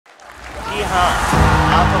हाँ,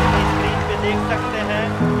 आप अपनी स्क्रीन पे देख सकते हैं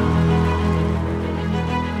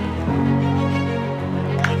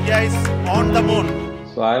India is on the moon.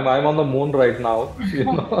 So I'm on the moon right now.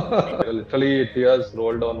 Literally tears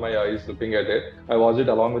rolled down my eyes looking at it. I watched it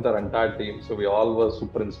along with our entire team. So we all were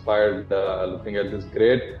super inspired looking at this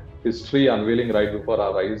great history unveiling right before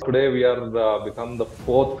our eyes. Today we are become the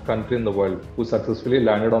fourth country in the world who successfully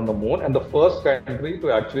landed on the moon and the first country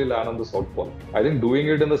to actually land on the South Pole. I think doing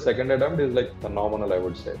it in the second attempt is like phenomenal, I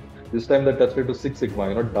would say. This time they tested to 6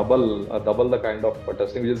 sigma, double the kind of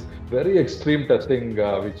testing, which is very extreme testing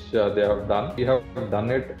which they have done. We have done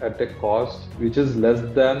it at a cost which is less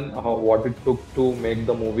than what it took to make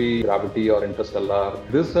the movie Gravity or Interstellar.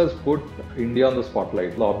 This has put India on the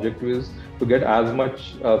spotlight. The objective is to get as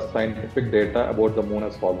much scientific data about the moon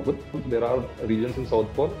as possible. There are regions in South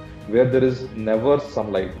Pole where there is never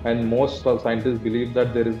sunlight, and most scientists believe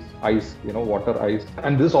that there is ice, water ice,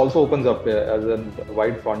 and this also opens up as a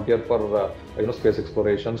wide frontier for space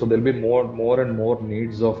exploration. So there'll be more and more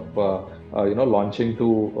needs of launching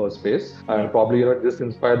to space, and probably this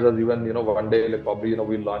inspires us even one day like, probably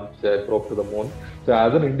we'll launch a probe to the moon. So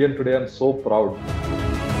as an Indian today, I'm so proud.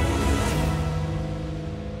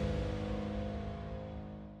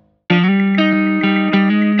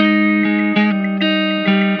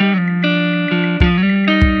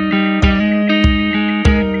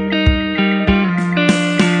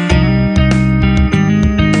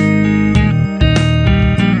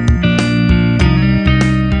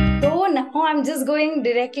 I'm just going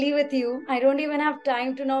directly with you. I don't even have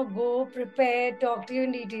time to now go prepare, talk to you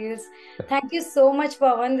in details. Thank you so much,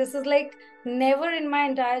 Pawan. This is like never in my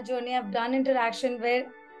entire journey I've done interaction where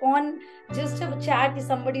on just a chat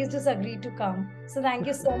somebody has just agreed to come. So thank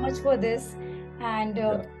you so much for this and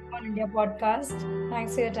on India podcast.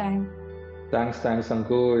 Thanks for your time. Thanks,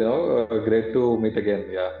 Anku. Great to meet again.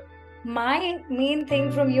 Yeah. My main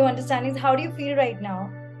thing from your understanding is how do you feel right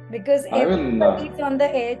now? Because everybody's on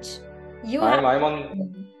the edge. I'm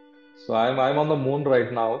on the moon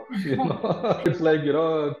right now. It's like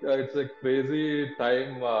it's a crazy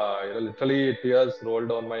time. Literally tears rolled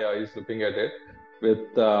down my eyes looking at it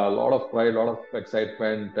with a lot of pride, a lot of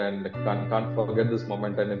excitement, and can't forget this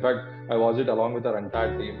moment. And in fact, I watched it along with our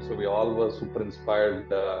entire team. So we all were super inspired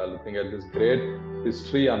looking at this great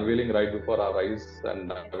history unveiling right before our eyes.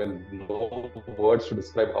 And I mean, no words to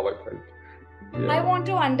describe how I felt. Yeah. I want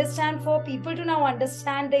to understand for people to now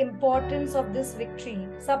understand the importance of this victory.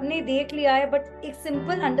 सबने देख लिया है, but एक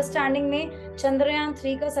simple understanding में Chandrayaan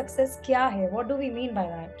 3 का success क्या है? What do we mean by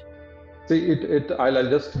that? See, I'll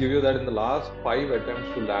just give you that in the last 5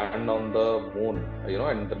 attempts to land on the moon,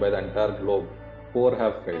 and by the entire globe, 4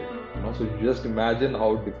 have failed. So you just imagine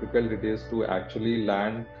how difficult it is to actually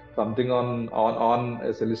land something on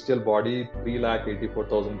a celestial body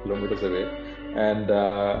 384,000 kilometers away. And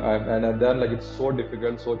then like it's so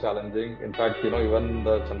difficult, so challenging. In fact, even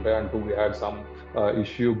the Chandrayaan 2, we had some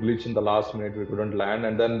issue glitch in the last minute. We couldn't land,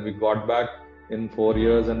 and then we got back in 4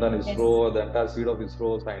 years, and then ISRO, the entire suite of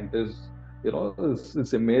ISRO scientists,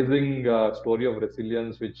 it's amazing story of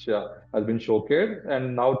resilience which has been showcased.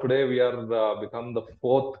 And now today we are become the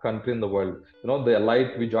 4th country in the world.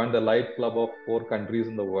 We joined the elite club of 4 countries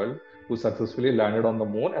in the world who successfully landed on the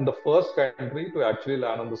moon, and the first country to actually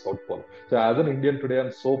land on the South Pole. So as an Indian today,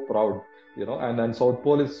 I'm so proud. And South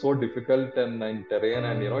Pole is so difficult and in terrain,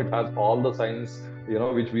 and it has all the science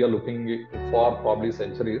which we are looking for probably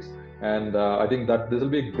centuries. And I think that this will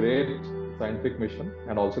be a great scientific mission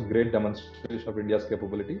and also great demonstration of India's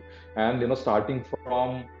capability. And starting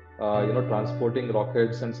from transporting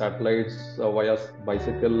rockets and satellites via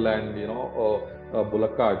bicycle and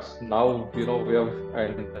bullock carts. Now we have,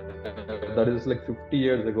 and that is like 50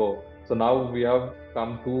 years ago. So now we have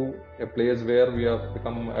come to a place where we have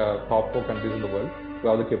become top 4 countries in the world who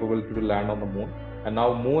have the capability to land on the moon. And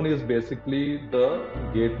now moon is basically the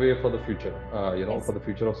gateway for the future, for the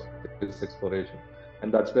future of space exploration.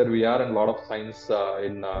 And that's where we are, and a lot of science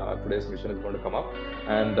in today's mission is going to come up.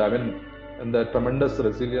 And I mean, and the tremendous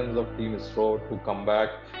resilience of Team ISRO to come back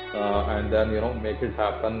and then make it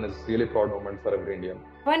happen is really proud moment for every Indian.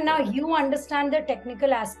 But now you understand the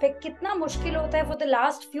technical aspect. कितना मुश्किल होता है for the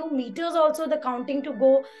last few meters also the counting to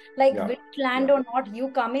go like will it land or not. You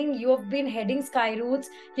coming, you have been heading Skyroots.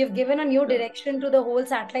 You've given a new direction to the whole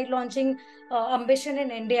satellite launching ambition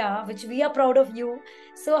in India, which we are proud of you.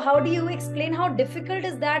 So how do you explain how difficult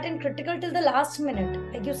is that and critical till the last minute?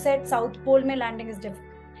 Like you said, South Pole mein landing is difficult.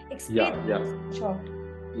 Explain. Sure.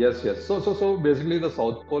 Yes, yes. So basically, the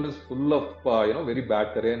South Pole is full of very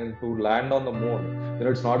bad terrain, and to land on the moon,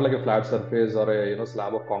 it's not like a flat surface or a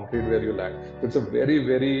slab of concrete where you land. It's a very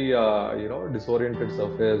very disoriented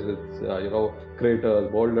surface with craters,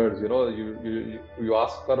 boulders. You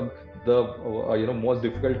ask for the most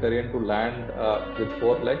difficult terrain to land with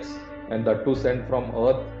four legs, and that too sent from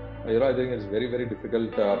Earth. I think it's very very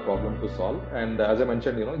difficult problem to solve. And as I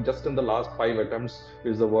mentioned, just in the last five attempts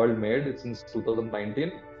which the world made since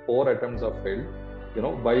 2019, four attempts have failed,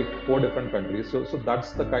 by four different countries. So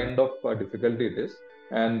that's the kind of difficulty it is,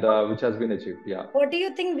 and which has been achieved. Yeah. What do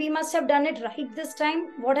you think we must have done it right this time?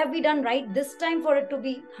 What have we done right this time for it to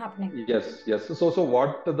be happening? Yes, yes. So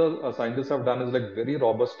what the scientists have done is like very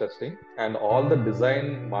robust testing, and all the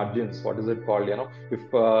design margins. What is it called?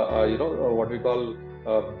 If what we call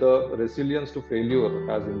the resilience to failure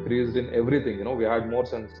has increased in everything. We had more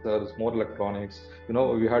sensors, more electronics.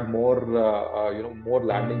 We had more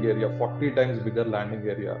landing area, 40 times bigger landing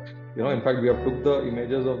area. In fact, we have took the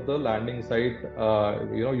images of the landing site.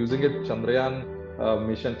 Using a Chandrayaan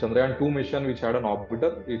mission, Chandrayaan 2 mission, which had an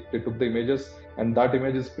orbiter. It took the images, and that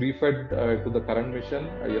image is pre-fed to the current mission,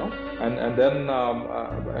 and then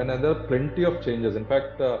there are plenty of changes. In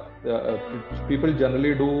fact, people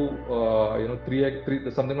generally do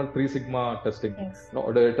three something called 3 sigma testing. Yes.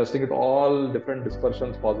 They're testing it all different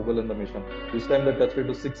dispersions possible in the mission. This time they tested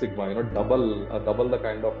to 6 sigma, double the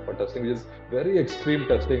kind of testing, which is very extreme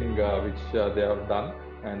testing which they have done.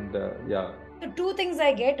 And yeah. So two things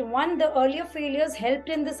I get. One, the earlier failures helped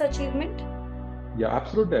in this achievement. Yeah,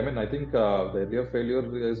 absolutely. I mean, I think the earlier failure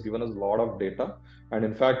has given us a lot of data. And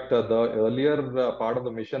in fact, the earlier part of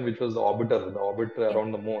the mission, which was the orbit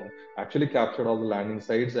around the moon, actually captured all the landing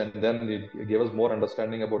sites, and then it gave us more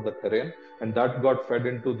understanding about the terrain. And that got fed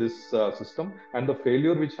into this system. And the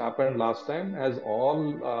failure which happened last time has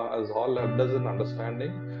all helped us in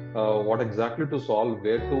understanding what exactly to solve,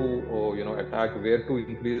 where to attack, where to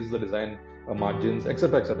increase the design margins,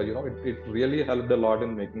 etc., etc. It really helped a lot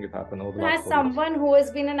in making it happen over the last As 4 years. someone who has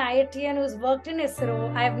been an IIT and who's worked in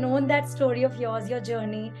ISRO, I've known that story of yours, your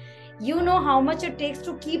journey. You know how much it takes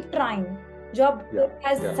to keep trying.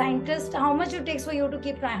 As a scientist, how much it takes for you to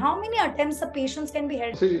keep trying. How many attempts the patients can be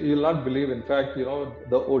held? See, you'll not believe. In fact,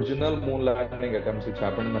 the original moon landing attempts which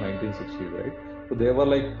happened in the 1960s, right? So there were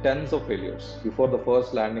like tens of failures before the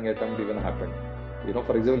first landing attempt even happened.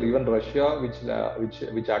 For example, even Russia,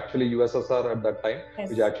 which actually USSR at that time,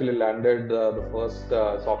 Yes. which actually landed the first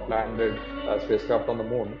soft landed spacecraft on the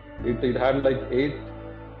moon, it had like 8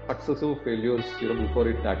 successive failures, before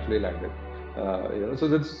it actually landed. So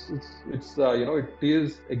it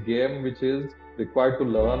is a game which is required to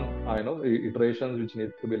learn. Iterations which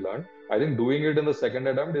need to be learned. I think doing it in the second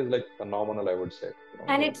attempt is like phenomenal, I would say.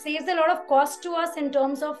 And it saves a lot of cost to us in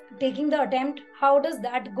terms of taking the attempt. How does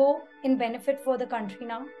that go in benefit for the country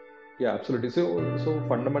now? Yeah, absolutely. So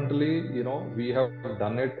fundamentally, we have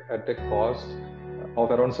done it at a cost of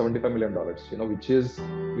around $75 million, which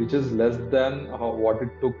is less than what it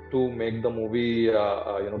took to make the movie,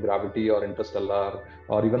 Gravity or Interstellar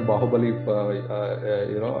or even Bahubali,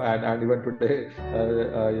 and even today,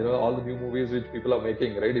 all the new movies which people are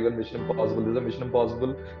making, right? Even Mission Impossible. There's a Mission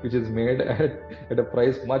Impossible which is made at a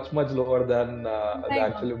price much lower than the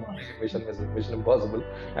actual Mission Impossible.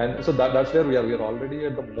 And so that's where we are. We are already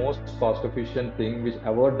at the most cost efficient thing which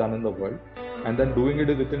ever done in the world. And then doing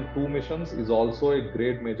it within 2 missions is also a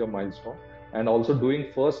great major milestone. And also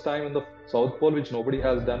doing first time in the South Pole, which nobody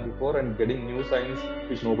has done before, and getting new science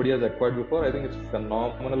which nobody has acquired before. I think it's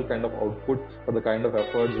phenomenal kind of output for the kind of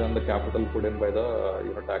efforts and the capital put in by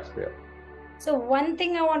the taxpayer. So one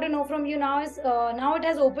thing I want to know from you now is, now it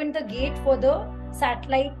has opened the gate for the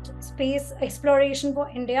satellite space exploration for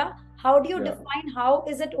India. How do you define how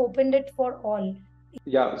is it opened it for all?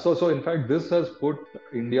 Yeah, so in fact, this has put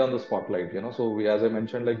India on the spotlight. So we, as I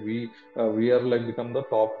mentioned, like we are like become the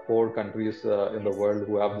top 4 countries in the world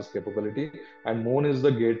who have this capability, and Moon is the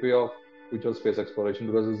gateway of future space exploration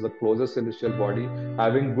because it's the closest celestial body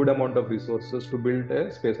having good amount of resources to build a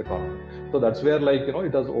space economy. So that's where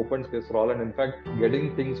it has opened space for all, and in fact,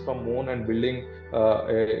 getting things from Moon and building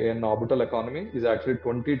an orbital economy is actually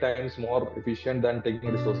 20 times more efficient than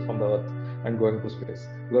taking resources from the Earth and going to space,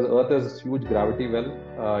 because Earth has huge gravity well,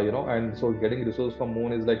 and so getting resources from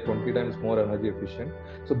Moon is like 20 times more energy efficient.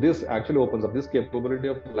 So this actually opens up this capability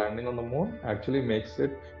of landing on the Moon, actually makes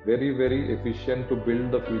it very efficient to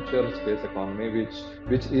build the future space economy,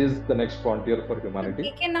 which is the next frontier for humanity.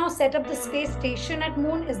 We can now set up the space station at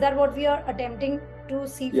Moon. Is that what we are attempting to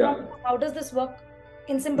see from? How does this work?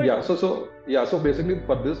 in simple Yeah, terms? so basically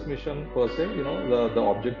for this mission per se, the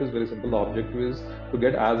objective is very simple. The objective is to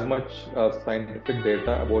get as much scientific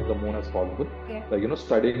data about the moon as possible. Okay. Like,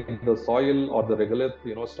 studying the soil or the regolith,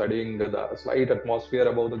 studying the slight atmosphere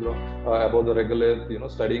above the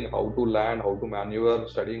regolith, studying how to land, how to maneuver,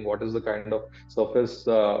 studying what is the kind of surface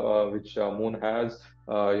which moon has,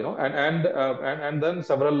 and then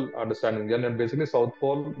several understanding. And basically, South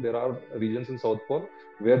Pole, there are regions in South Pole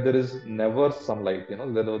where there is never sunlight. There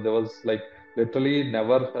was like literally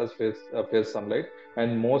never has faced sunlight,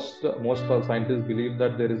 and most scientists believe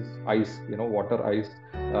that there is ice, water ice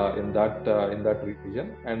in that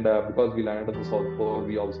region. And because we landed at the South Pole,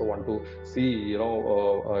 we also want to see,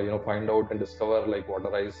 find out and discover like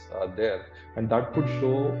water ice there, and that could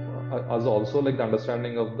show us also like the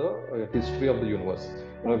understanding of the history of the universe.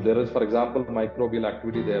 If there is, for example, microbial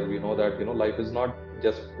activity there, we know that life is not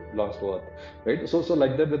just belongs to Earth, right? So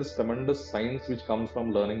like that, there is tremendous science which comes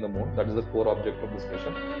from learning the moon. That is the core object of this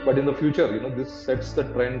mission. But in the future, this sets the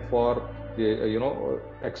trend for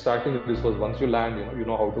extracting resources. Once you land, you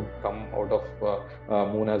know how to come out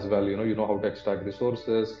of moon as well. You know how to extract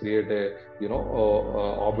resources, create a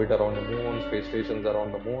orbit around the moon, space stations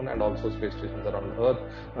around the moon, and also space stations around the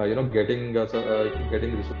Earth. Getting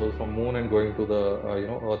resources from moon and going to the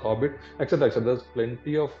Earth orbit, etc., etc. There's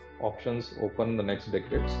plenty of options open in the next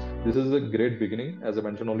decades. This is a great beginning. As I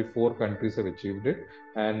mentioned, only 4 countries have achieved it,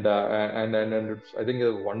 and it's, I think,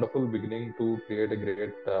 a wonderful beginning to create a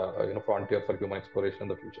great frontier for human exploration in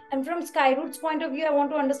the future. And from Skyroots' point of view, I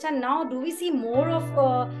want to understand now, do we see more of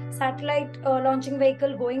satellite launching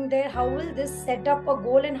vehicle going there? How will this set up a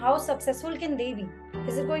goal, and how successful can they be?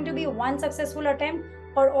 Is it going to be one successful attempt,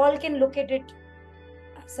 or all can look at it?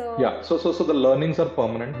 So the learnings are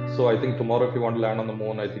permanent. So I think tomorrow, if you want to land on the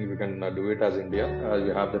moon, I think we can do it as India.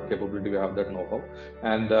 We have that capability, we have that know-how,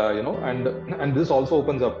 and and this also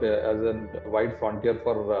opens up as a wide frontier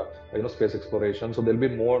for space exploration. So there'll be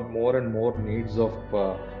more and more needs of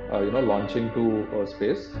launching to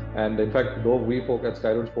space. And in fact, though we at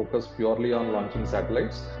Skyroots focus purely on launching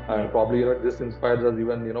satellites, and probably this inspires us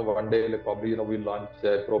even one day, like probably we launch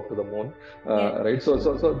a probe to the moon, right? So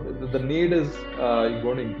the need is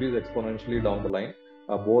going to increase exponentially down the line,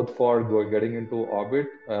 both for getting into orbit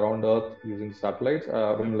around Earth using satellites,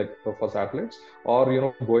 for satellites,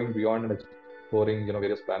 or going beyond and exploring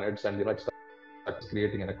various planets, and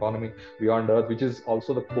creating an economy beyond Earth, which is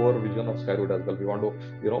also the core vision of Skyroots as well. We want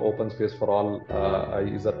to open space for all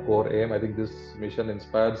is our core aim. I think this mission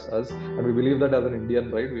inspires us, and we believe that as an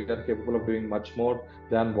Indian, right, we are capable of doing much more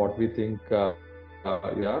than what we think.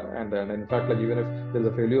 And in fact, like, even if there's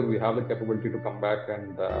a failure, we have the capability to come back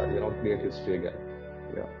and create history again.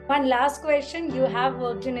 Yeah. One last question. You have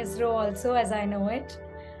worked in ISRO also, as I know it.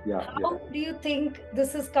 How do you think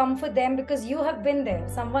this has come for them? Because you have been there,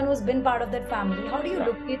 someone who's been part of that family. How do you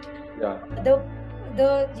look at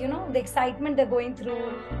the excitement they're going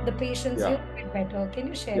through, the patience? You look it better. Can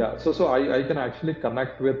you share? Yeah, so I can actually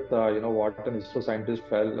connect with what an ISRO scientist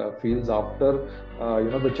feels after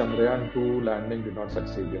the Chandrayaan-2 landing did not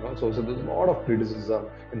succeed. So there's a lot of criticism.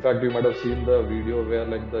 In fact, you might have seen the video where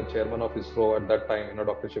like the chairman of ISRO at that time,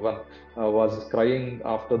 Dr. Shivan, was crying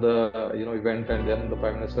after the event, and then the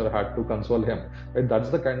Prime Minister had to console him. Right? That's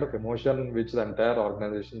the kind of emotion which the entire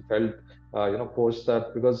organization felt post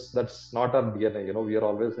that, because that's not our DNA. We are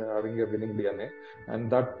always having a winning DNA,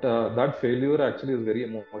 and that failure actually is very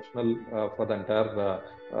emotional for the entire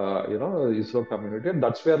ISRO community, and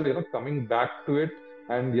that's where coming back to it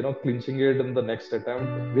and clinching it in the next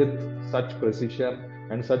attempt with such precision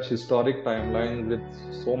and such historic timelines, with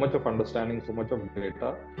so much of understanding, so much of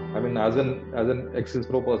data. I mean, as an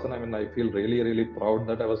ex-ISRO person, I mean, I feel really, really proud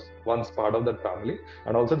that I was once part of that family,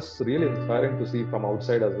 and also it's really inspiring to see from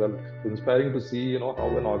outside as well. It's inspiring to see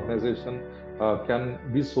how an organization can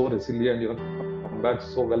be so resilient, come back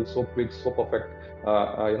so well, so quick, so perfect,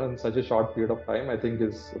 in such a short period of time. I think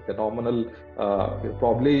is phenomenal.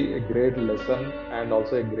 Probably a great lesson, and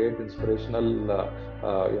also a great inspirational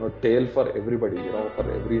tale for everybody,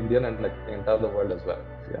 for every Indian, and like the entire world as well.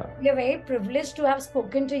 Yeah. We are very privileged to have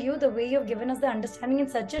spoken to you, the way you've given us the understanding in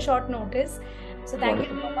such a short notice. So thank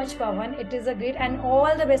you so much, Pawan. It is a great, and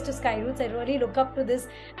all the best to Skyroots. I really look up to this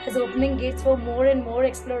as opening gates for more and more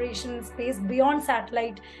exploration in space beyond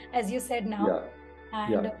satellite, as you said now. Yeah.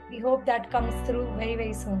 And we hope that comes through very,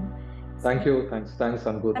 very soon. Thank you. Thanks,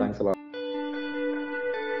 Anku. Thanks a lot.